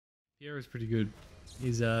Piero's pretty good.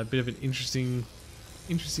 He's a bit of an interesting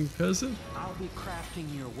person. I'll be crafting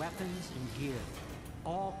your weapons and gear.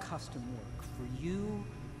 All custom work. For you,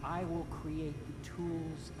 I will create the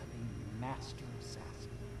tools of a master assassin.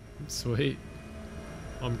 Sweet.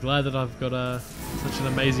 I'm glad that I've got such an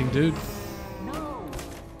amazing dude. No!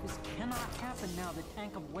 This cannot happen now. The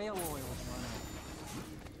tank of whale oil has run out.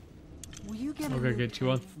 Will you get I'll a go new get you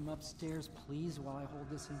tank one. from upstairs, please, while I hold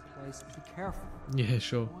this in place? Be careful. Yeah,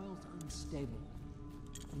 sure. Oil's unstable.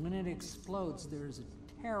 When it explodes, there is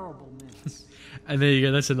a terrible mess. And there you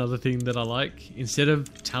go, that's another thing that I like. Instead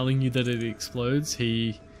of telling you that it explodes,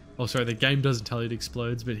 the game doesn't tell you it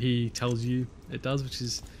explodes, but he tells you it does, which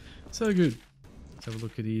is so good. Let's have a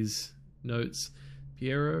look at his notes.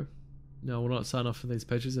 Piero, no, we'll not sign off for these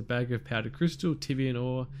pages. A bag of powdered crystal, Tibian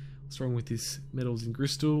ore. What's wrong with this metals in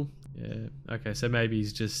crystal? Yeah, okay, so maybe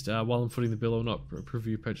he's just, while I'm footing the bill, I'll not approve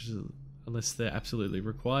your purchases unless they're absolutely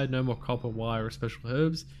required. No more copper, wire, or special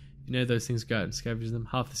herbs. If you know those things, go out and scavenge them.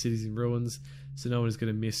 Half the city's in ruins, so no one is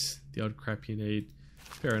going to miss the odd crap you need.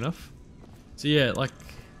 Fair enough. So yeah, like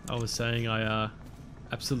I was saying, I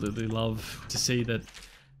absolutely love to see that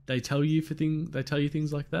they tell you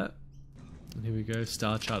things like that. And here we go,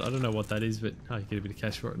 star chart. I don't know what that is, but you get a bit of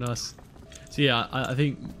cash for it. Nice. So yeah, I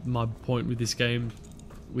think my point with this game,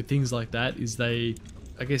 with things like that, is they,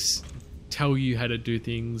 I guess, tell you how to do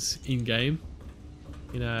things in game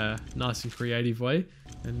in a nice and creative way,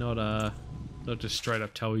 and not just straight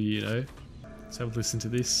up tell you, you know. Let's have a listen to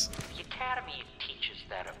this. The Academy teaches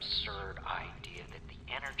that absurd idea that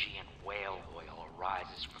the energy in whale oil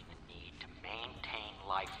arises from the need to maintain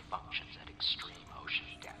life functions at extreme ocean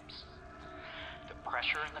depths. The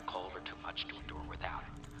pressure and the cold are too much to endure without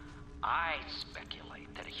it. I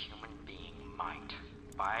speculate that a human being might,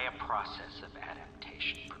 by a process of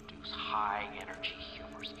adaptation, produce high energy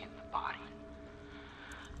humors in the body.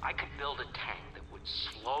 I could build a tank that would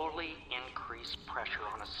slowly increase pressure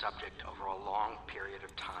on a subject over a long period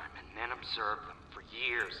of time and then observe them for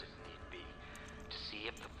years if need be to see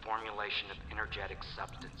if the formulation of energetic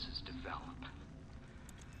substances develop.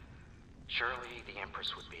 Surely the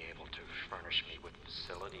Empress would be able to furnish me with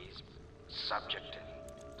facilities subject to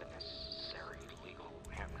the necessary legal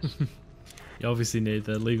amnesty. You obviously need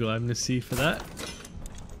the legal amnesty for that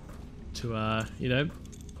to, you know,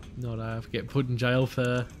 not get put in jail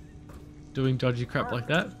for doing dodgy crap like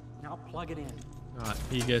that. Now plug it in. Alright,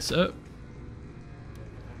 here you go, sir.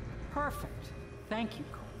 Perfect. Thank you,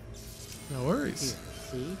 Cole. No worries.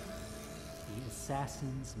 Here, see? The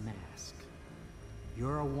assassin's mask.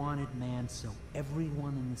 You're a wanted man, so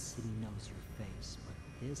everyone in the city knows your face,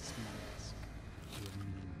 but this mask will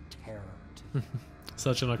mean terror to you.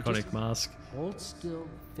 Such an iconic Just mask. Hold still,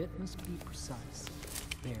 fit must be precise.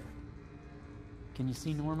 There. Can you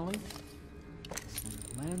see normally? Send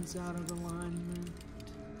the lens out of alignment.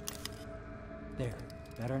 There.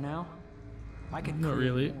 Better now? I could Not create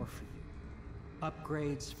really. more for you.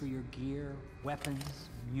 Upgrades for your gear, weapons,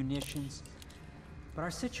 munitions. But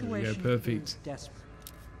our situation here perfect. is desperate.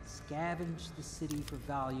 Scavenge the city for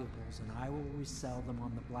valuables and I will resell them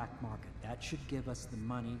on the black market. That should give us the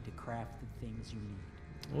money to craft the things you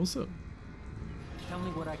need. Awesome. Tell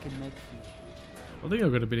me what I can make for you. I think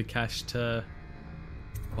I've got a bit of cash to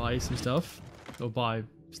buy you some stuff, or buy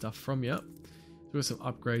stuff from you. We've got some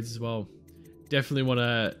upgrades as well. Definitely want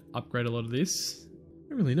to upgrade a lot of this. I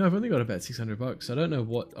don't really know. I've only got about 600 bucks. So I don't know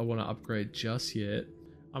what I want to upgrade just yet.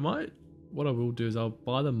 What I will do is I'll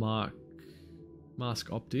buy the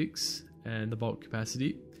mask optics and the bolt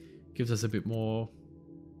capacity. Gives us a bit more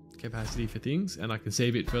capacity for things, and I can see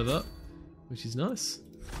a bit further, which is nice.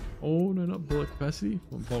 Oh no, not bullet capacity,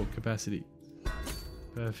 I want bolt capacity.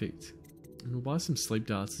 Perfect. And we'll buy some sleep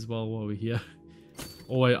darts as well while we're here.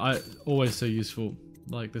 Always so useful,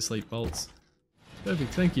 like the sleep bolts.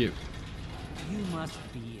 Perfect, thank you. You must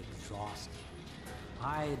be exhausted.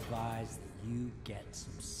 I advise that you get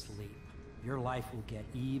some sleep. Your life will get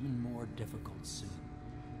even more difficult soon.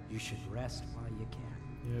 You should rest while you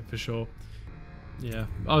can. Yeah, for sure. Yeah,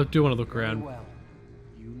 I do want to look Very around. well.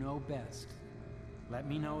 You know best. Let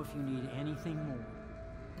me know if you need anything more.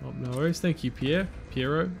 Oh, no worries, thank you,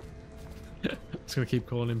 Piero. I'm just gonna keep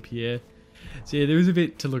calling him Pierre. So yeah, there is a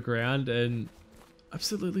bit to look around, and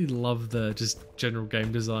absolutely love the just general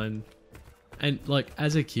game design. And like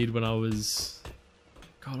as a kid, when I was,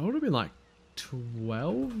 God, I would have been like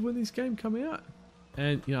 12 when this game came out,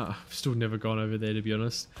 and you know, I've still never gone over there to be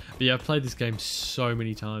honest. But yeah, I've played this game so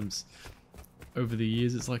many times over the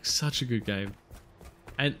years. It's like such a good game.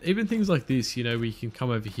 And even things like this, you know, where you can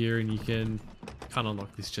come over here and you can't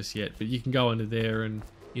unlock this just yet, but you can go under there and,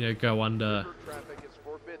 you know, go under,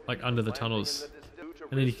 like under the tunnels.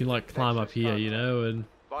 and then you can like climb up here, you know, and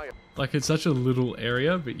like it's such a little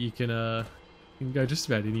area, but you can go just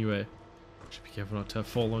about anywhere. Should be careful not to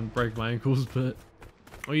fall and break my ankles, but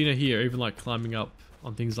or you know here, even like climbing up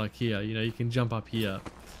on things like here, you know, you can jump up here,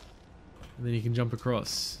 and then you can jump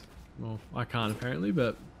across. Well, I can't apparently,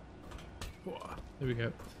 but there we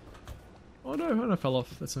go. Oh no, I fell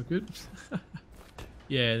off. That's not good.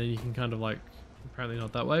 Yeah, then you can kind of like, apparently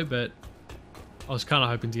not that way, but I was kind of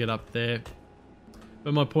hoping to get up there.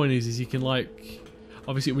 But my point is you can like,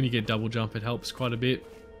 obviously when you get double jump, it helps quite a bit.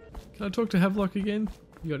 Can I talk to Havelock again?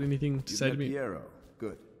 You got anything to say to me? Piero.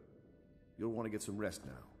 Good. You'll want to get some rest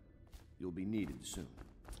now. You'll be needed soon.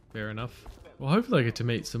 Fair enough. Well, hopefully I get to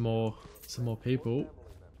meet some more people.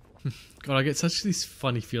 God, I get such this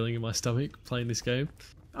funny feeling in my stomach playing this game.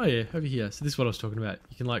 Oh yeah, over here. So this is what I was talking about.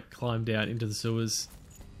 You can like climb down into the sewers,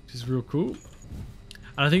 which is real cool.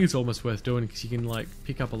 And I think it's almost worth doing because you can like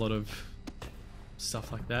pick up a lot of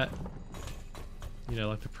stuff like that. You know,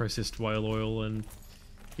 like the processed whale oil, and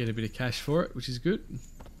get a bit of cash for it, which is good.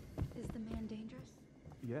 Is the man dangerous?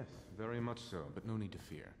 Yes, very much so, but no need to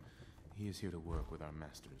fear. He is here to work with our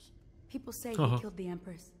masters. People say he killed the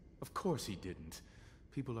Empress. Of course he didn't.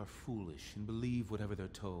 People are foolish and believe whatever they're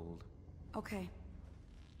told. Okay.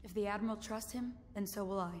 If the Admiral trusts him, then so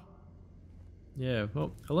will I. Yeah,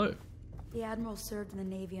 well, hello. The Admiral served in the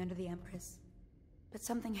Navy under the Empress. But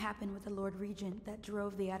something happened with the Lord Regent that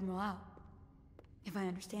drove the Admiral out. If I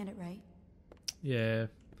understand it right. Yeah.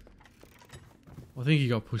 I think he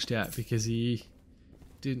got pushed out because he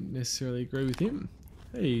didn't necessarily agree with him.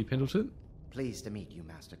 Hey, Pendleton. Pleased to meet you,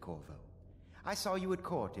 Master Corvo. I saw you at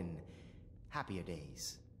court in happier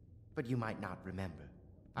days, but you might not remember.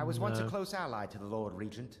 I was once a close ally to the Lord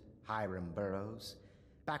Regent, Hiram Burroughs,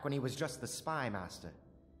 back when he was just the spy master.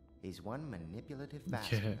 He's one manipulative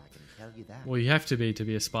bastard, I can tell you that. Well, you have to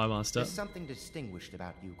be a spy master. There's something distinguished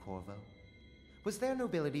about you, Corvo. Was there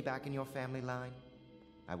nobility back in your family line?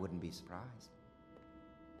 I wouldn't be surprised.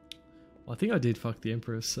 Well, I think I did fuck the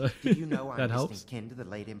Empress, so Did you know that I'm helps. distant kin to the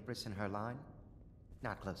late Empress and her line?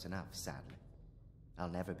 Not close enough, sadly. I'll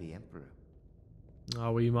never be Emperor.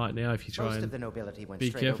 Oh, well, you might now if you try Most and of the nobility went be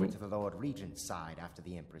straight careful. over to the Lord Regent's side after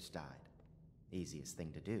the Empress died. Easiest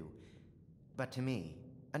thing to do. But to me,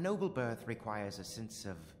 a noble birth requires a sense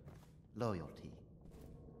of loyalty.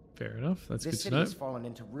 Fair enough. That's This good to city know. has fallen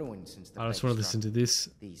into ruin since the I just plague want to listen struck. to this.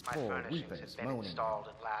 These My poor furnishings weepers have been moaning, installed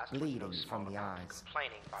at last with no bleeding small from the amount of eyes.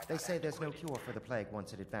 complaining by They that say there's no antiquated- cure for the plague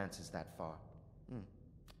once it advances that far.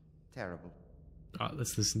 Terrible. Alright,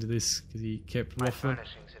 let's listen to this because he kept My waffling.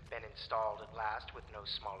 furnishings have been installed at last with no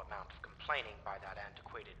small amount of complaining by that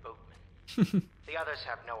antiquated boatman. The others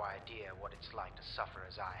have no idea what it's like to suffer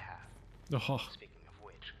as I have. Oh, Speaking of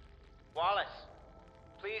which, Wallace,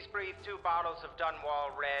 please breathe 2 bottles of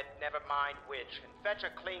Dunwall Red, never mind which, and fetch a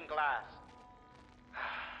clean glass.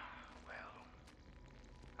 Well,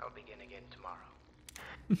 I'll begin again tomorrow.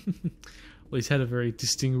 well, he's had a very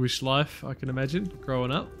distinguished life, I can imagine,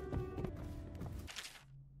 growing up.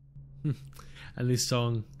 And this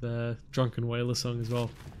song, the Drunken Whaler song as well.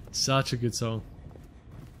 Such a good song.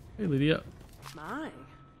 Hey, Lydia. My,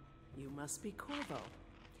 you must be Corvo.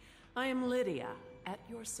 I am Lydia, at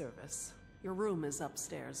your service. Your room is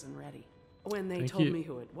upstairs and ready. When they Thank told you. me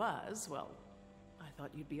who it was, well, I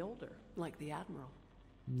thought you'd be older, like the Admiral.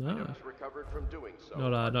 No, Recovered from doing so.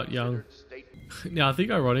 not young. State Now, I think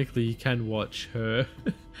ironically you can watch her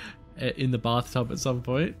in the bathtub at some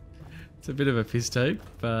point. It's a bit of a piss take,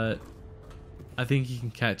 but I think you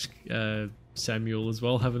can catch Samuel as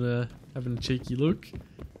well having a cheeky look.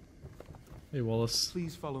 Hey, Wallace.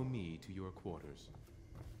 Please follow me to your quarters.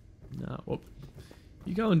 Nah, well,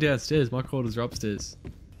 you're going downstairs. My quarters are upstairs.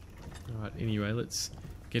 Alright, anyway, let's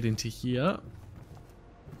get into here.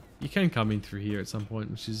 You can come in through here at some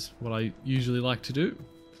point, which is what I usually like to do.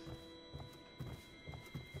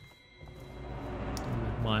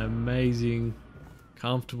 My amazing,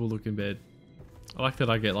 comfortable looking bed. I like that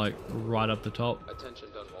I get like right up the top. Attention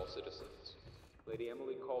Dunwall citizens. Lady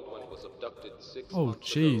Emily Caldwell was abducted 6 Oh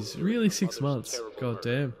months jeez, ago really during her 6 mother's months? terrible God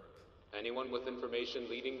murder. damn. Anyone with information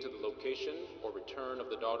leading to the location or return of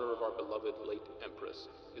the daughter of our beloved late Empress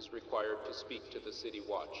is required to speak to the City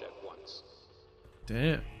Watch at once.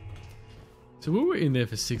 Damn. So we were in there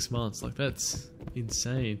for 6 months. Like that's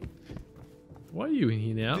insane. Why are you in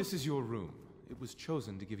here now? This is your room. It was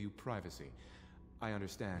chosen to give you privacy. I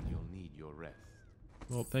understand you'll need your rest.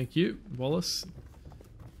 Well, thank you, Wallace.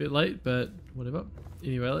 Bit late, but whatever.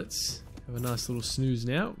 Anyway, let's have a nice little snooze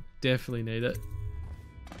now. Definitely need it.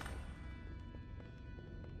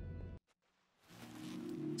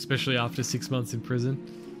 Especially after 6 months in prison.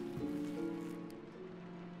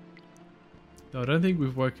 No, I don't think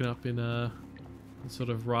we've woken up in a sort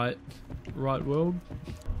of right world.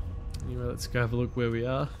 Anyway, let's go have a look where we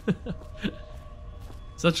are.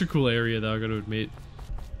 Such a cool area though, I gotta admit.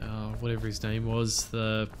 Whatever his name was,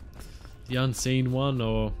 the unseen one,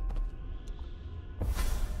 or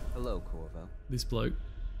hello, Corvo. This bloke.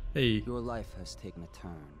 Hey. Your life has taken a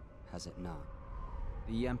turn, has it not?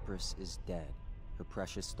 The Empress is dead. Her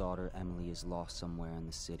precious daughter Emily is lost somewhere in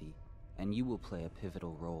the city, and you will play a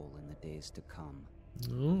pivotal role in the days to come.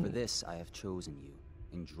 Oh. For this, I have chosen you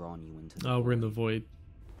and drawn you into the void. We're in the void.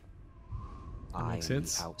 That I makes am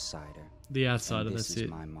sense. The outsider. The outsider, and this that's is it.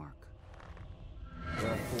 My mark.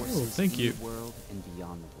 There are forces thank you. in the world and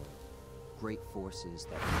beyond the world. Great forces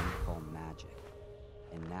that men call magic.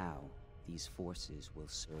 And now, these forces will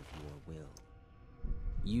serve your will.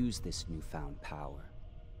 Use this newfound power.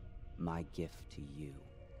 My gift to you.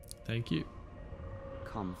 Thank you.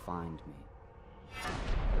 Come find me.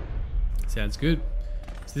 Sounds good.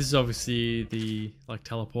 So this is obviously the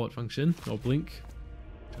teleport function, or blink.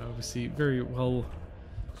 Which I obviously very well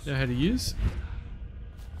know how to use.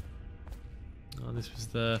 Oh, this was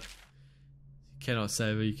the you cannot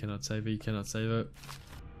save her, you cannot save her, you cannot save her.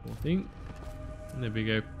 Poor thing. And there we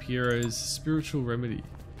go, Piero's spiritual remedy.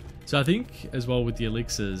 So I think as well with the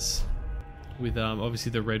elixirs, with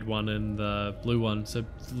obviously the red one and the blue one. So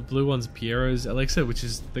the blue one's Piero's elixir, which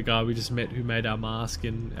is the guy we just met who made our mask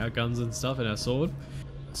and our guns and stuff and our sword.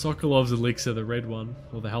 Sokolov's elixir, the red one,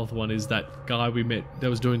 or the health one, is that guy we met that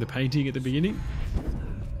was doing the painting at the beginning.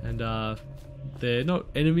 And they're not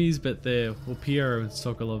enemies, but they're, well, Piero and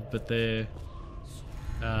Sokolov, but they're,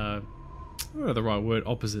 I don't know the right word,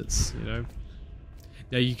 opposites, you know.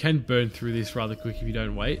 Now you can burn through this rather quick if you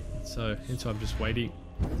don't wait, so hence why I'm just waiting.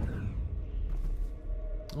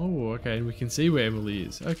 Oh, okay, and we can see where Emily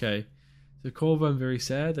is. Okay, so Corvo, I'm very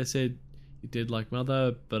sad. They said you did like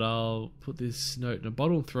mother, but I'll put this note in a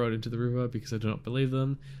bottle and throw it into the river because I do not believe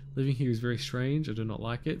them. Living here is very strange. I do not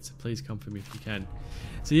like it, so please come for me if you can.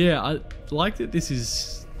 So yeah, I like that this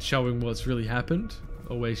is showing what's really happened,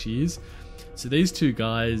 or where she is. So these two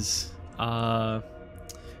guys are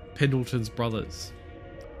Pendleton's brothers.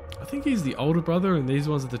 I think he's the older brother and these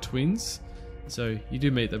ones are the twins. So you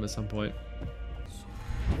do meet them at some point.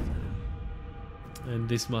 And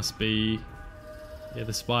this must be, yeah,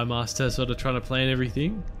 the spy master sort of trying to plan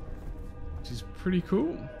everything, which is pretty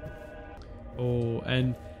cool. Oh,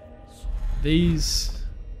 and these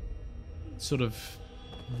sort of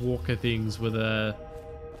walker things were the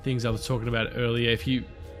things I was talking about earlier. If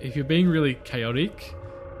you're being really chaotic,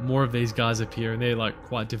 more of these guys appear and they're like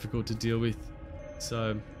quite difficult to deal with.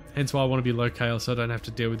 So hence why I want to be low chaos so I don't have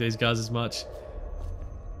to deal with these guys as much.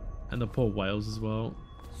 And the poor whales as well.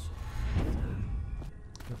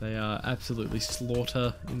 They are absolutely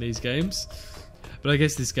slaughter in these games. But I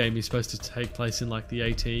guess this game is supposed to take place in like the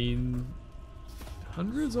 1800s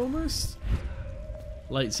almost?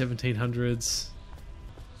 Late 1700s.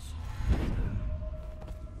 In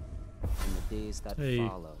the days that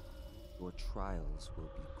follow, your trials will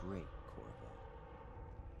be great, Corvo.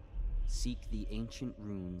 Seek the ancient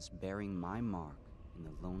runes bearing my mark in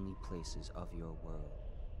the lonely places of your world,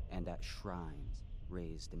 and at shrines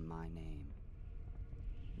raised in my name.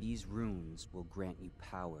 These runes will grant you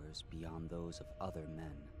powers beyond those of other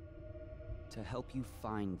men. To help you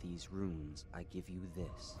find these runes, I give you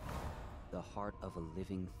this, the heart of a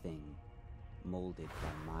living thing, molded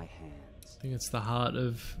by my hands. I think it's the heart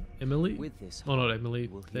of Emily. With this heart, not Emily, you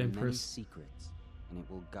will the hear Empress. Many secrets, and it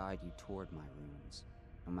will guide you toward my runes,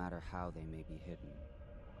 no matter how they may be hidden.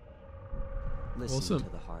 Listen to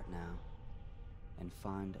the heart now, and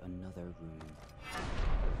find another rune.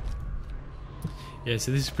 Yeah,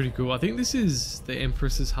 so this is pretty cool. I think this is the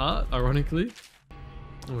Empress's heart, ironically.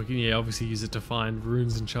 And we can, obviously use it to find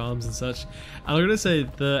runes and charms and such. And I'm gonna say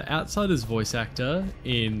the Outsider's voice actor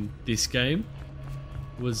in this game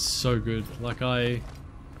was so good. Like, I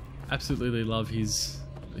absolutely love his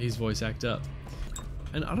voice actor.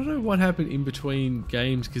 And I don't know what happened in between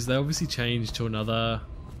games because they obviously changed to another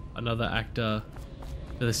actor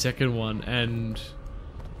for the second one, and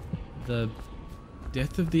the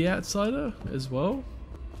Death of the Outsider as well,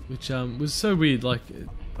 which was so weird. Like,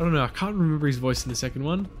 I don't know, I can't remember his voice in the second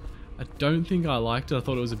one. I don't think I liked it. I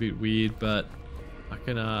thought it was a bit weird, but I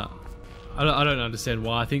can I don't understand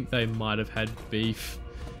why. I think they might have had beef,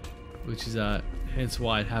 which is hence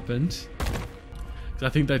why it happened. Because I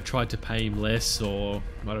think they tried to pay him less, or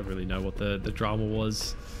I don't really know what the drama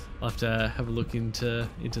was. I'll have to have a look into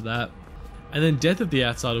that. And then Death of the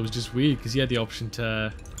Outsider was just weird because you had the option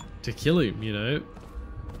to kill him, you know,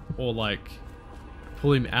 or like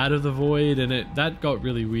pull him out of the void, and that got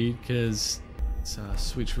really weird because let's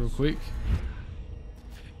switch real quick.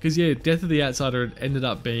 Because yeah, Death of the Outsider ended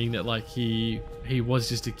up being that like he was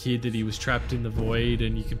just a kid that he was trapped in the void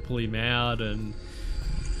and you could pull him out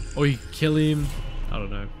or you could kill him. I don't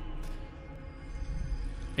know.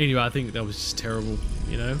 Anyway, I think that was just terrible,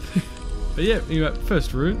 you know. But yeah, anyway,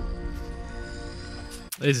 first rune.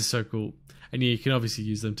 These are so cool. And yeah, you can obviously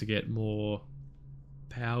use them to get more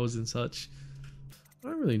powers and such. I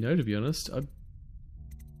don't really know, to be honest.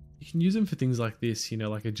 You can use them for things like this, you know,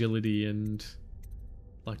 like agility and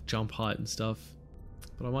like jump height and stuff.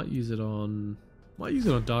 But I might use it on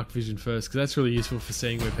dark vision first, because that's really useful for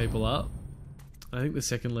seeing where people are. I think the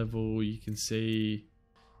second level you can see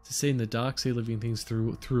in the dark, see living things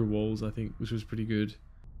through walls, I think, which was pretty good.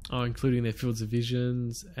 Oh, including their fields of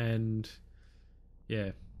visions, and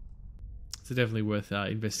yeah, it's definitely worth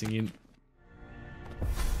investing in.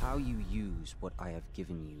 How you use what I have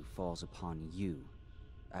given you falls upon you,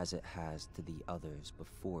 as it has to the others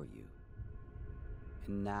before you.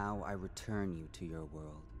 And now I return you to your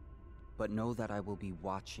world, but know that I will be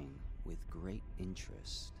watching with great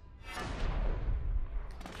interest.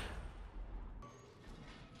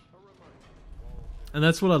 And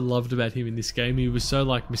that's what I loved about him in this game. He was so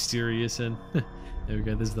like mysterious, and there we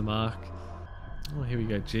go, there's the mark. Oh, here we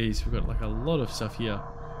go. Jeez, we've got like a lot of stuff here.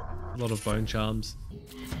 A lot of bone charms.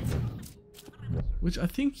 Which I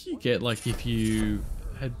think you get like if you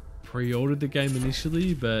had pre-ordered the game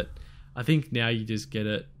initially, but I think now you just get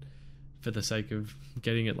it for the sake of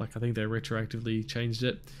getting it. Like I think they retroactively changed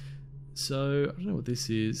it. So I don't know what this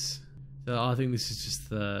is. So I think this is just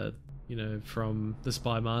the, you know, from the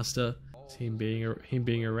Spy Master. It's him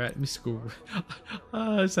being a rat, mystical.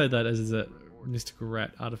 I say that as a mystical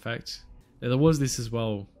rat artifact. Now, there was this as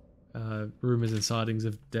well. Rumors and sightings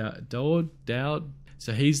of Dowd.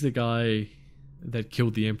 So he's the guy that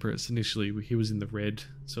killed the Empress initially. He was in the red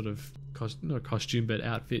sort of not costume but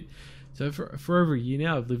outfit. So for over a year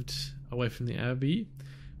now, I've lived away from the Abbey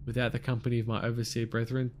without the company of my overseer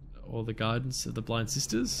brethren or the guidance of the blind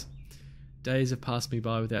sisters. Days have passed me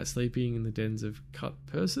by without sleeping in the dens of cut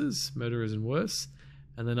purses, murderers and worse,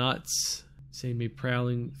 and the nights seen me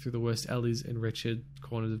prowling through the worst alleys and wretched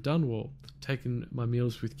corners of Dunwall, taken my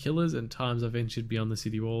meals with killers, and times I've ventured beyond the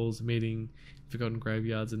city walls, meeting forgotten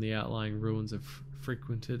graveyards and the outlying ruins of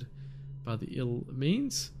frequented by the ill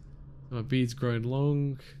means. My beard's grown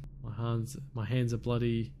long, my hands are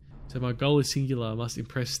bloody, so my goal is singular. I must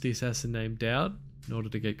impress the assassin named Dowd in order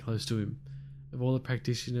to get close to him. Of all the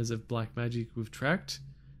practitioners of black magic we've tracked,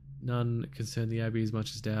 none concern the Abbey as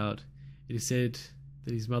much as Dowd. It is said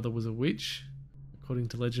that his mother was a witch. According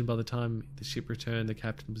to legend, by the time the ship returned, the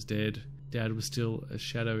captain was dead. Dowd was still a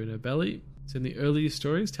shadow in her belly. So in the earlier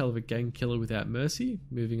stories, tell of a gang killer without mercy,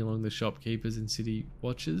 moving along the shopkeepers and city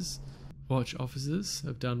watch officers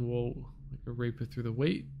of Dunwall like a reaper through the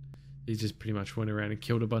wheat. He just pretty much went around and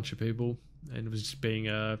killed a bunch of people and was just being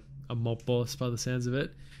a mob boss by the sounds of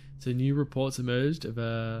it. So new reports emerged of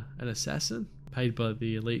an assassin paid by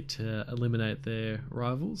the elite to eliminate their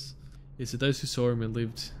rivals. So those who saw him and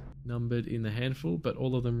lived numbered in the handful, but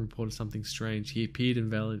all of them reported something strange. He appeared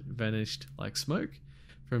and vanished like smoke.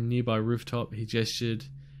 From a nearby rooftop, he gestured,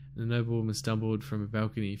 and a noblewoman stumbled from a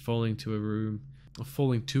balcony, falling to a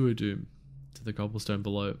doom to the cobblestone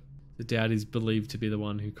below. The Dowd is believed to be the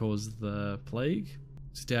one who caused the plague.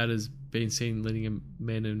 So Dowd has been seen leading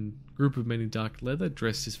a group of men in dark leather,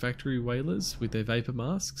 dressed as factory whalers with their vapor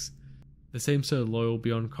masks. They seem so loyal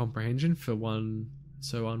beyond comprehension for one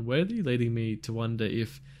so unworthy, leading me to wonder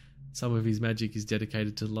if some of his magic is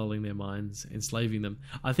dedicated to lulling their minds, enslaving them.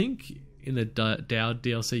 I think in the Dowd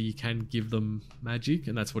DLC you can give them magic,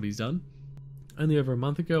 and that's what he's done. Only over a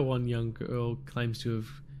month ago, one young girl claims to have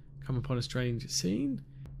come upon a strange scene.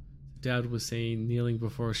 Dowd was seen kneeling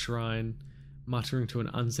before a shrine, muttering to an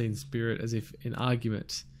unseen spirit as if in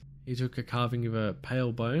argument. He took a carving of a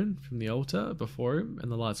pale bone from the altar before him,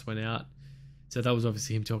 and the lights went out. So that was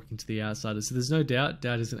obviously him talking to the outsider. So there's no doubt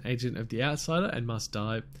Dowd is an agent of the outsider and must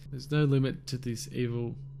die. There's no limit to the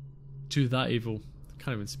evil, I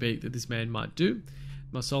can't even speak, that this man might do.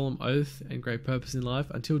 My solemn oath and great purpose in life,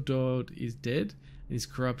 until Dowd is dead and his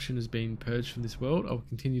corruption has been purged from this world, I will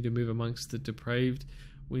continue to move amongst the depraved,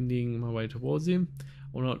 winding my way towards him.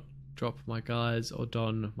 I will not drop my guise or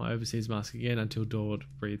don my overseas mask again until Dowd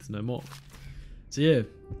breathes no more. So yeah,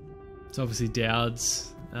 it's obviously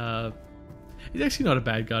Dowd's. He's actually not a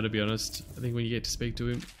bad guy, to be honest. I think when you get to speak to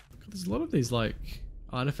him, God, there's a lot of these like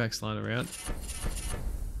artifacts lying around.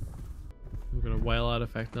 We've got a whale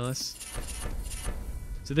artifact, nice.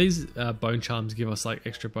 So these bone charms give us like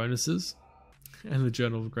extra bonuses, and the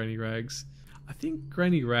Journal of Granny Rags. I think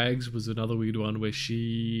Granny Rags was another weird one where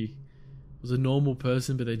she was a normal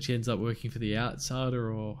person, but then she ends up working for the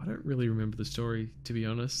outsider, or I don't really remember the story, to be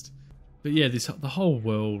honest. But yeah, the whole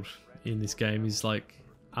world in this game is like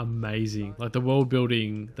amazing. Like the world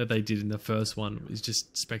building that they did in the first one is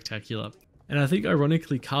just spectacular. And I think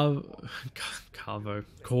ironically Corvo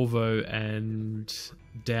and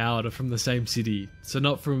Dowd are from the same city. So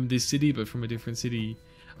not from this city, but from a different city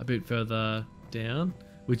a bit further down,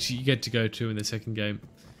 which you get to go to in the second game,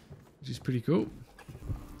 which is pretty cool.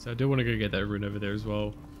 So I do want to go get that rune over there as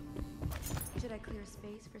well. Should I clear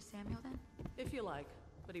space for Samuel then? If you like,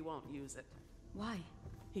 but he won't use it. Why?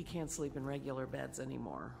 He can't sleep in regular beds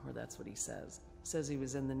anymore, or that's what he says. Says he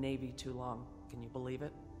was in the Navy too long. Can you believe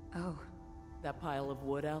it? Oh. That pile of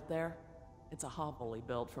wood out there? It's a hovel he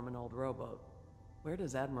built from an old rowboat. Where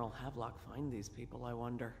does Admiral Havelock find these people, I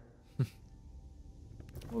wonder?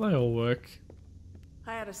 Well, they all work.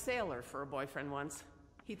 I had a sailor for a boyfriend once.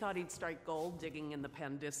 He thought he'd strike gold digging in the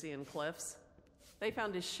Pandician cliffs. They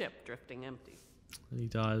found his ship drifting empty. And he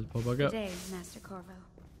died, poor bugger. Good day, Master Corvo.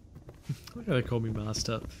 Look how they call me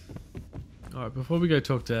Master. Alright, before we go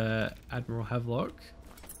talk to Admiral Havelock,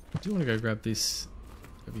 I do want to go grab this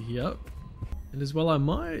over here. And as well,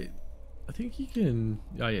 I think you can,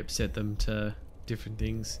 oh yep, set them to different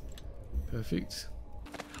things. Perfect.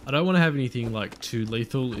 I don't want to have anything like too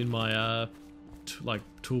lethal in my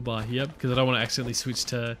toolbar here, because I don't want to accidentally switch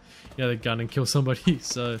to, you know, the gun and kill somebody.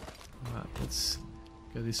 So, alright, let's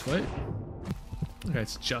go this way. Okay,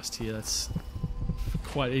 it's just here. That's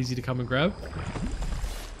quite easy to come and grab.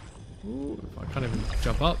 Ooh, I can't even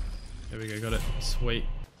jump up. There we go, got it. Sweet.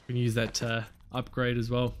 We can use that to upgrade as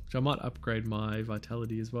well, which I might upgrade my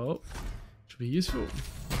vitality as well, which will be useful.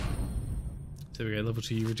 So there we go, level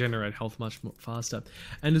 2, you regenerate health much more faster.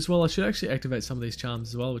 And as well, I should actually activate some of these charms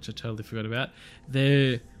as well, which I totally forgot about.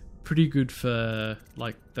 They're pretty good for,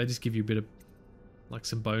 like, they just give you a bit of, like,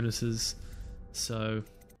 some bonuses. So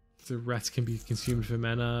the rats can be consumed for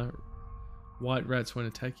mana. White rats won't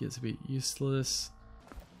attack you, it's a bit useless.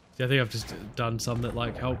 Yeah, I think I've just done some that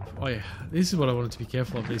like help. Oh yeah, this is what I wanted to be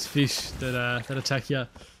careful of, these fish that attack you.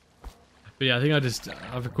 But yeah, I think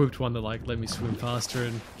I've equipped one that like let me swim faster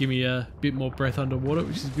and give me a bit more breath underwater,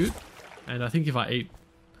 which is good. And I think if I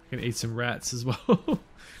can eat some rats as well,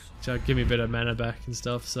 which will give me a bit of mana back and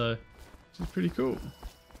stuff, so which is pretty cool.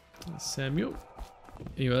 Samuel.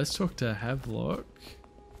 Anyway, let's talk to Havelock.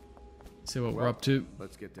 See what we're up to.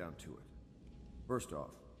 Let's get down to it. First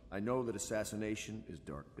off, I know that assassination is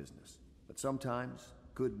dark business, but sometimes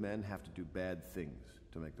good men have to do bad things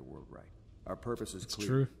to make the world right. Our purpose is clear.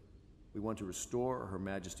 True. We want to restore Her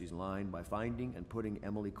Majesty's line by finding and putting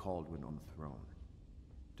Emily Kaldwin on the throne.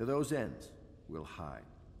 To those ends, we'll hide,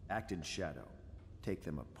 act in shadow, take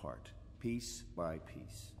them apart, piece by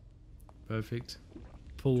piece. Perfect.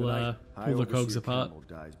 Pull Tonight, the cogs apart. Campbell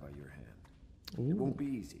dies by your hand. Ooh. It won't be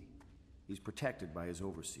easy. He's protected by his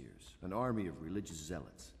overseers, an army of religious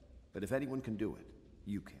zealots. But if anyone can do it,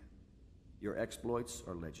 you can. Your exploits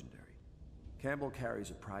are legendary. Campbell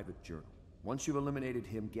carries a private journal. Once you've eliminated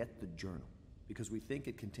him, get the journal, because we think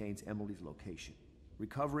it contains Emily's location.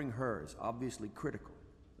 Recovering her is obviously critical,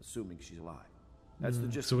 assuming she's alive. That's the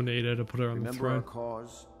gist. So we need her to put her on the throne. Remember our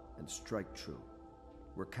cause and strike true.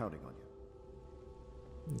 We're counting on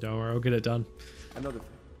you. Don't worry, I'll get it done. Another thing.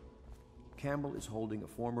 Campbell is holding a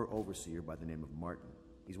former overseer by the name of Martin.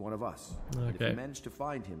 He's one of us. Okay. And if you manage to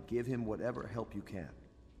find him, give him whatever help you can.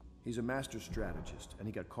 He's a master strategist, and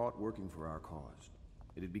he got caught working for our cause.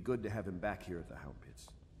 It'd be good to have him back here at the Hound Pits.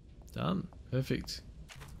 Done. Perfect.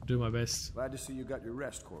 I'll do my best. Glad to see you got your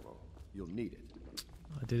rest, Corvo. You'll need it.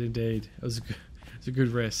 I did indeed. It was a good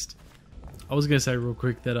rest. I was going to say real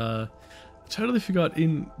quick that I totally forgot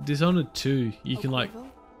in Dishonored 2, you can like... Corvo?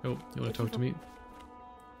 Oh, you want to talk to me?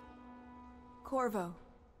 Corvo.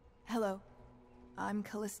 Hello. I'm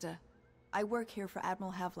Callista. I work here for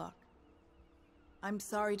Admiral Havelock. I'm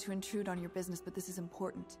sorry to intrude on your business, but this is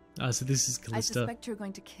important. So this is Callista. I suspect you're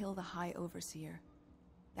going to kill the High Overseer.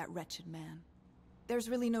 That wretched man. There's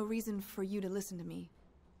really no reason for you to listen to me.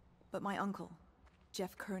 But my uncle,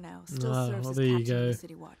 Jeff Kernow, still serves as captain of the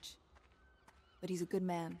City Watch. But he's a good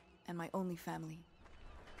man, and my only family.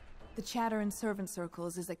 The chatter in servant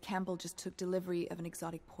circles is that Campbell just took delivery of an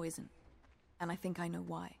exotic poison. And I think I know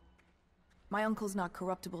why. My uncle's not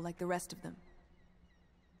corruptible like the rest of them.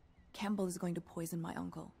 Campbell is going to poison my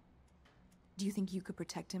uncle. Do you think you could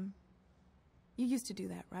protect him? You used to do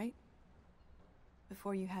that, right?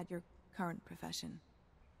 Before you had your current profession.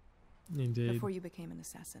 Indeed. Before you became an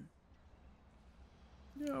assassin.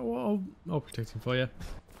 Yeah, well, I'll protect him for you.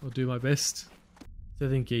 I'll do my best. So I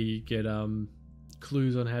think you get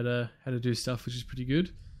clues on how to do stuff, which is pretty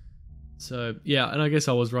good. So yeah, and I guess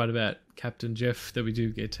I was right about Captain Jeff, that we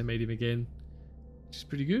do get to meet him again, which is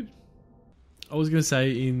pretty good. I was going to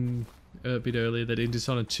say in a bit earlier that in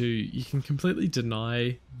Dishonored 2 you can completely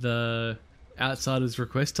deny the outsider's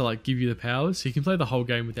request to like give you the powers, so you can play the whole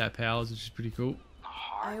game without powers, which is pretty cool.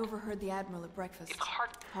 I overheard the Admiral at breakfast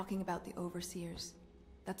talking about the Overseers.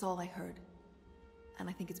 That's all I heard. And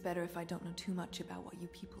I think it's better if I don't know too much about what you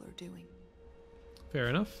people are doing. Fair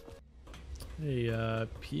enough. Hey,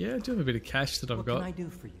 Pierre, do you have a bit of cash that I've got? What can I do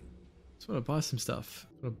for you? Just want to buy some stuff.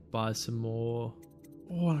 I want to buy some more.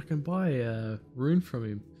 Oh, I can buy a rune from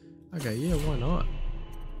him. Okay, yeah, why not?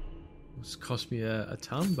 It's cost me a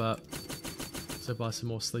ton, but also buy some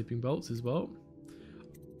more sleeping bolts as well.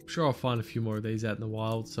 I'm sure I'll find a few more of these out in the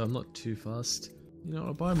wild, so I'm not too fussed. You know,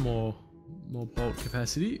 I'll buy more bolt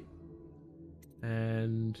capacity,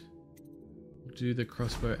 and we'll do the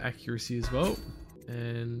crossbow accuracy as well,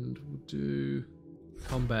 and we'll do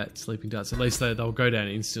combat sleeping darts. At least they'll go down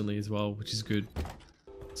instantly as well, which is good.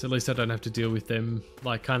 So at least I don't have to deal with them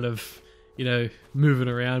like kind of, you know, moving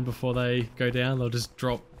around before they go down. They'll just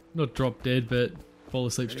drop, not drop dead, but fall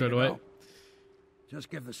asleep straight away. Just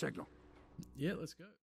give the signal. Yeah, let's go.